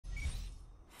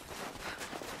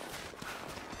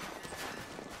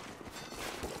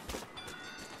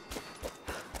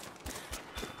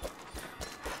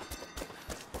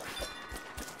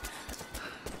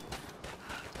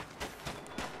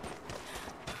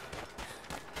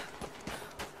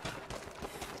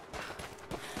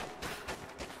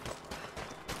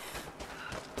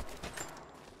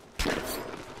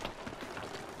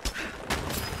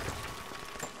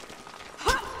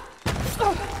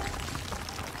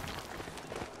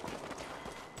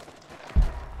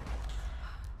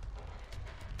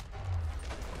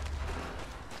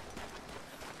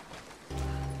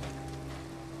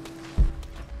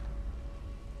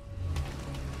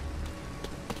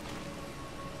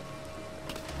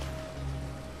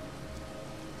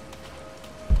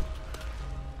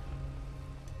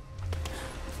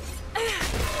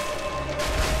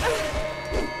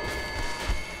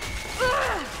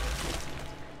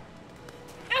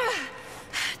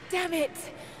Damn it!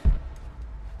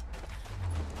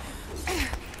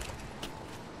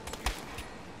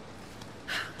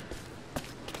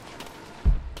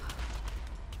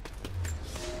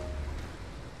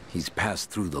 He's passed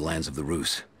through the lands of the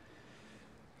Rus.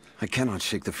 I cannot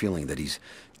shake the feeling that he's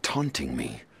taunting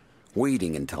me,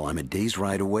 waiting until I'm a day's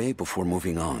ride away before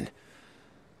moving on.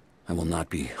 I will not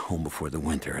be home before the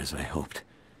winter, as I hoped.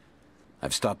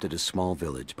 I've stopped at a small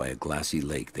village by a glassy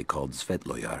lake they called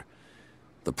Svetloyar.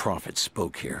 The prophet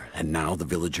spoke here, and now the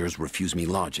villagers refuse me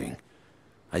lodging.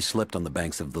 I slept on the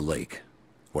banks of the lake,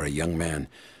 where a young man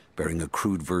bearing a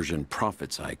crude version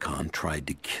prophet's icon tried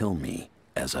to kill me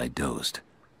as I dozed.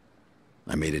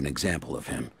 I made an example of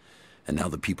him, and now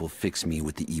the people fix me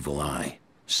with the evil eye,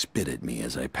 spit at me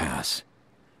as I pass.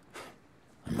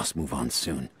 I must move on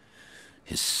soon.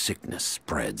 His sickness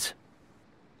spreads.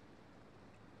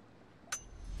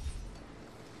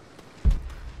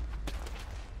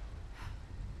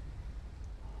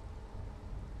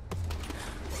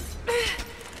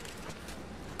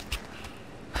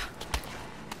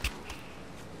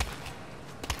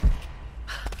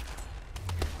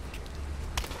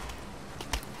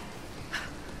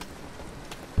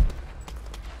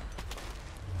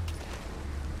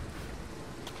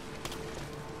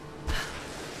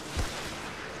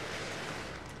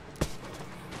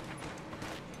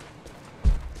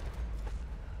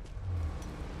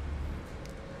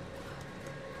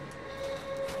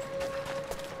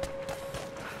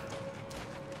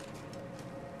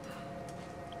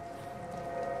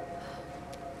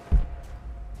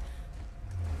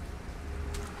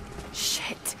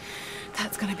 Shit,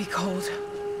 that's gonna be cold.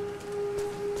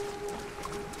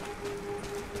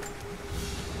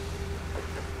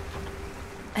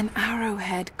 An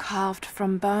arrowhead carved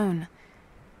from bone.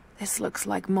 This looks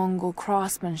like Mongol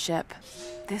craftsmanship.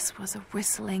 This was a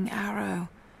whistling arrow.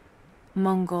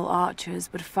 Mongol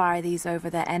archers would fire these over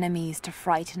their enemies to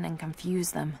frighten and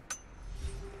confuse them.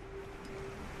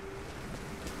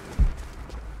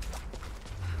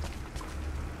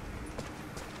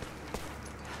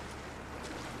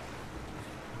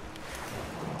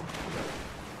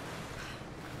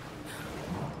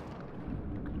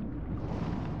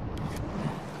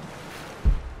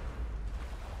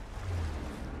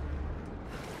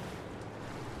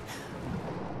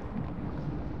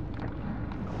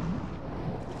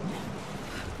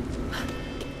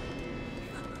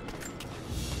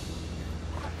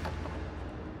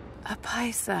 A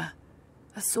paisa,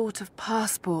 a sort of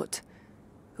passport.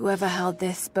 Whoever held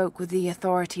this spoke with the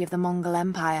authority of the Mongol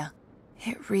Empire.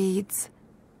 It reads,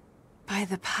 "By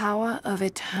the power of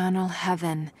eternal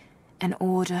heaven and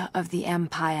order of the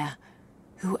Empire,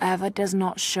 whoever does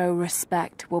not show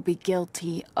respect will be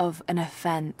guilty of an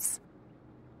offense."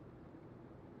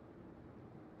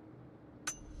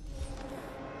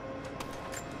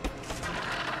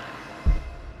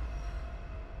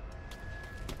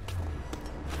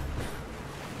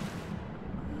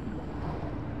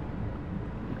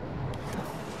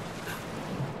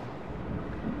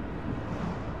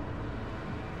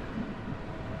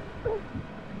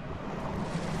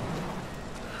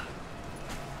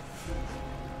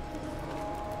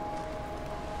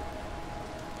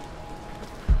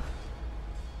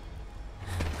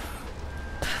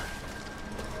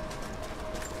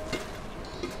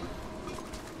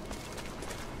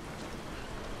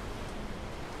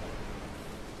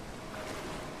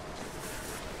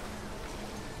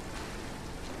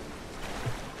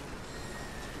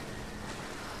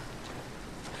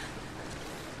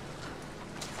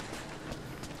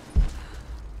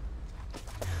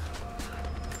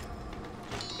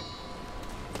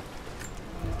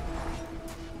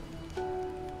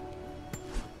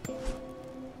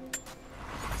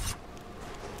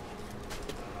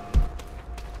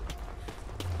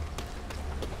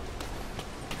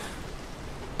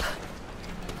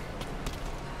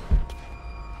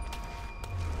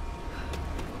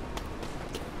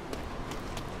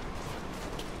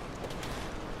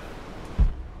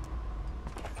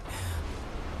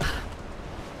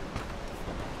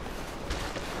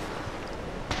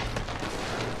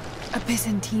 A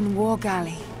Byzantine war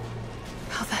galley.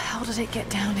 How the hell did it get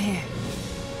down here?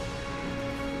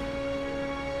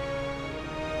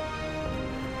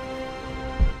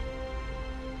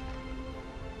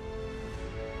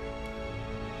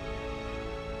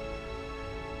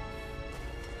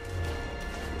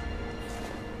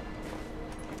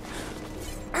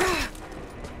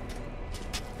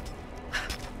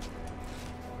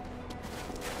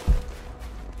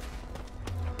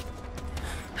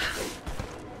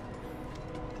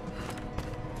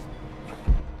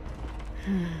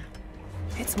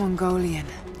 It's Mongolian.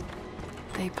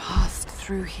 They passed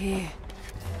through here.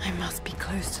 I must be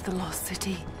close to the lost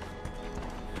city.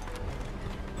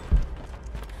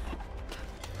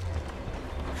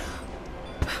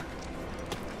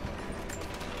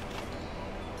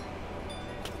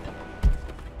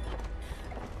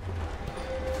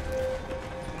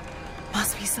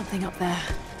 Must be something up there.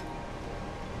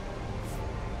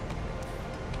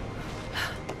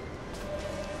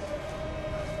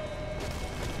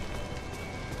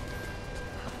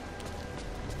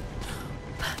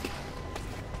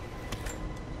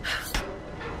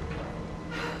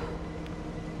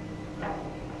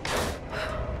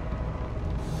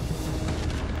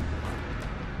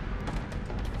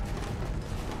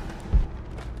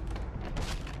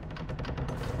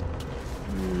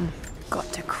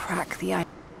 Got to crack the ice.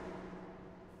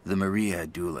 The Maria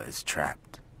Adula is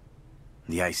trapped.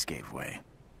 The ice gave way.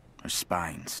 Her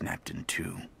spine snapped in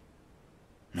two.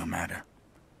 No matter.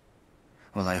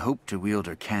 While I hope to wield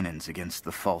her cannons against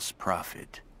the false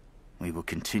prophet, we will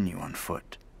continue on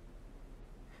foot.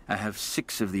 I have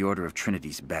 6 of the Order of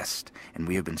Trinity's best, and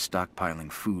we have been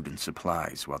stockpiling food and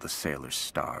supplies while the sailors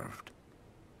starved.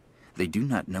 They do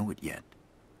not know it yet,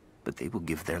 but they will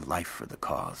give their life for the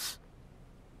cause.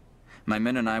 My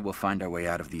men and I will find our way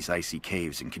out of these icy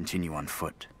caves and continue on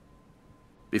foot.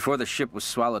 Before the ship was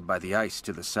swallowed by the ice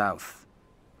to the south,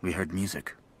 we heard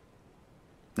music.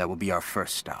 That will be our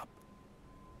first stop.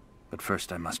 But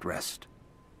first I must rest.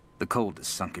 The cold has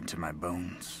sunk into my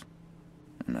bones,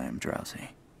 and I am drowsy.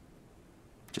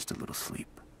 Just a little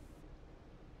sleep.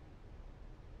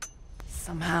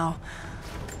 Somehow.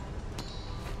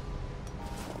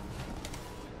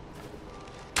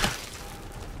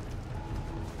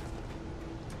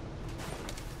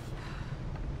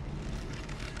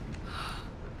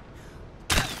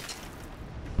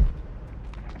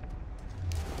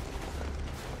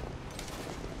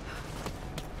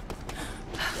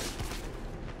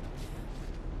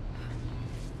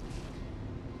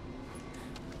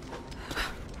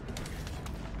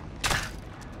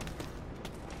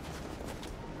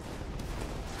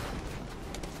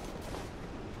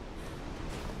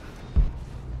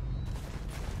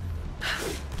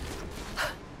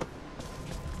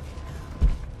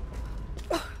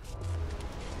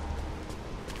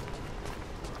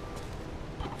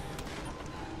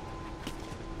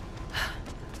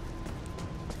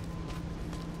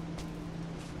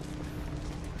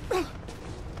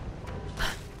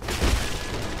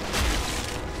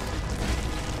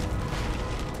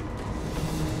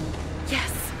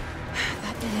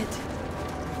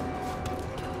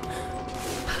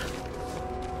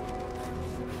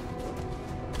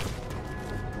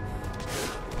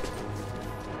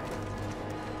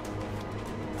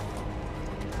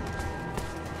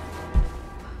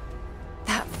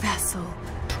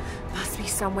 Must be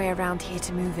some way around here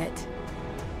to move it.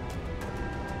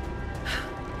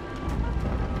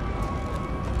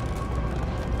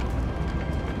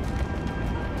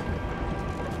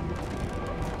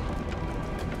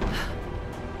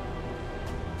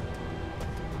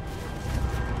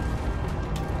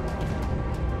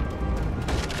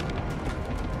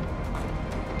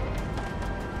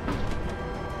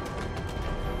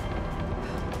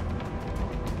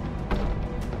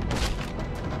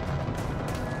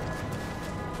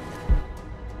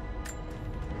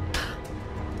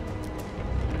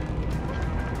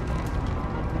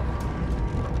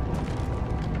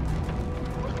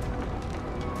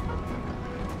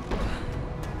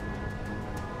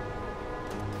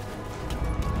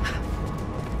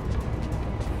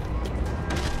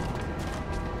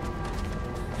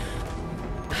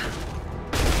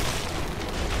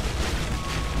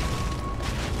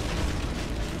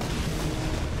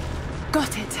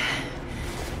 Got it.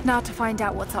 Now to find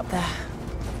out what's up there.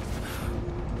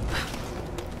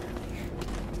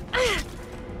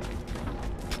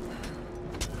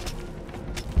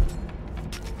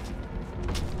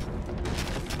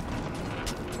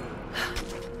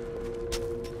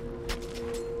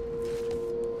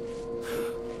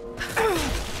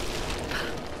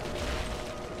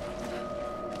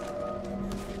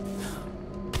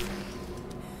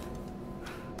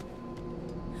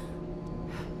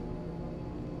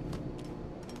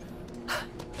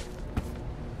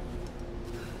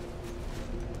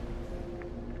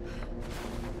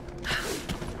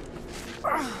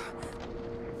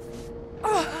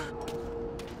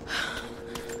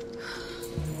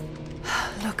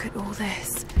 Look at all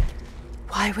this.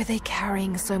 Why were they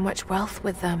carrying so much wealth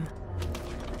with them?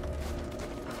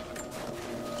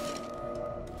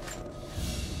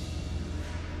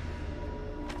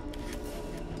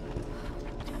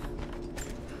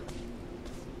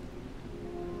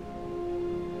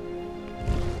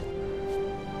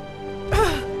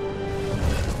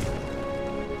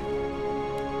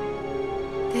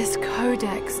 This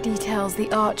codex details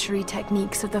the archery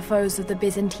techniques of the foes of the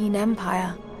Byzantine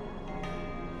Empire.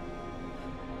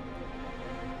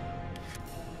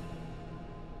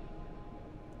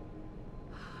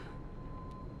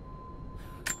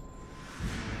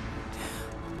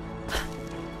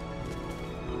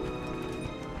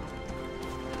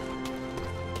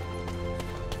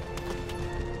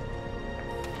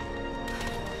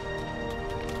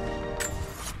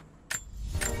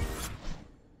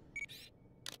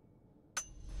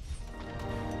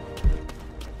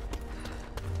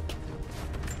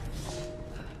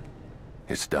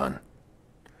 It's done.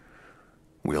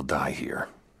 We'll die here,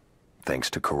 thanks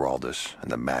to Coraldus and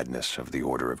the madness of the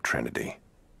Order of Trinity.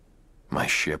 My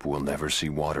ship will never see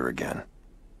water again.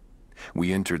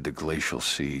 We entered the glacial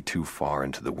sea too far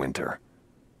into the winter.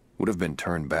 Would have been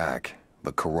turned back,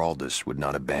 but Coraldus would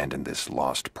not abandon this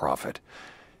lost prophet.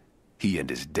 He and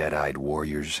his dead-eyed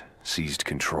warriors seized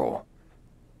control.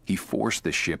 He forced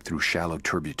the ship through shallow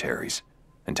tributaries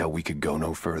until we could go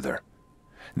no further.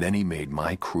 Then he made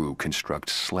my crew construct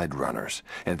sled runners,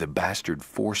 and the bastard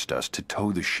forced us to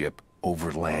tow the ship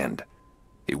over land.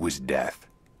 It was death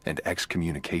and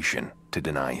excommunication to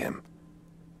deny him.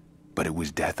 But it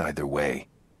was death either way.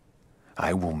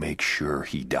 I will make sure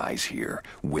he dies here,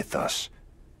 with us.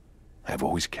 I've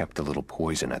always kept a little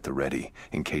poison at the ready,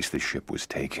 in case the ship was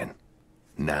taken.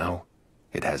 Now,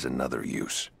 it has another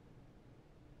use.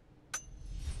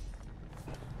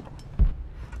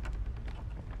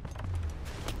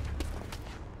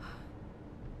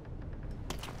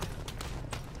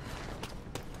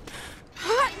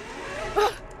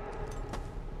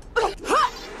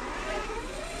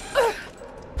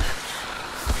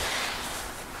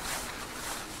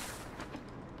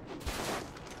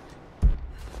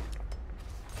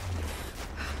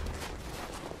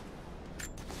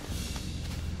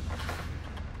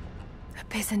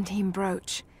 Byzantine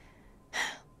brooch.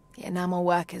 The enamel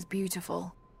work is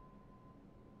beautiful.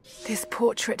 This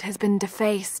portrait has been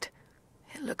defaced.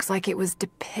 It looks like it was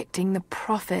depicting the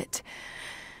prophet.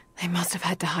 They must have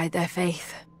had to hide their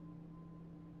faith.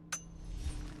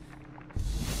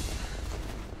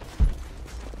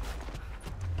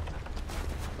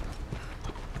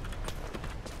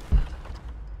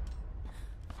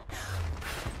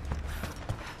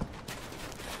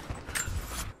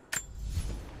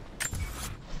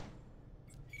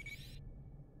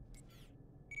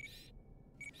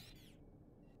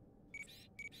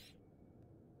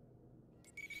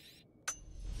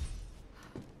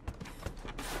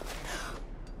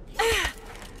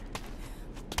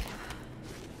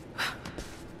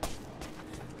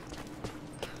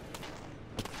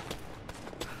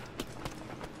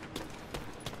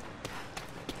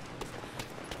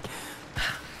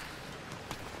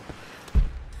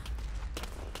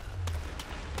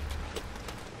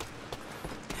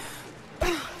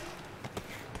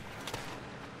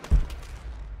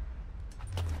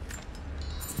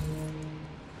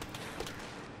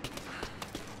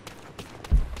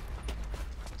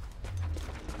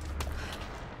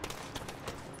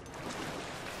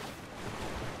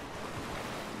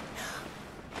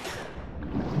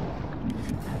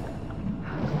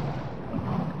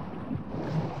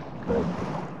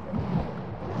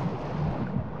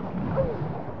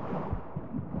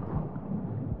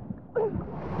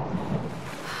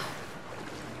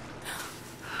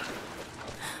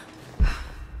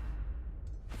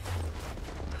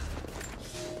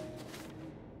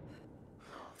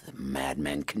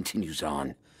 Madman continues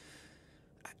on.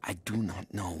 I do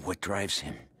not know what drives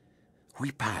him.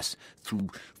 We pass through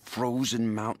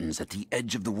frozen mountains at the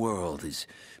edge of the world as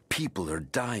people are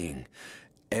dying.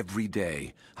 Every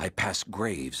day, I pass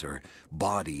graves or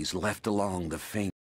bodies left along the faint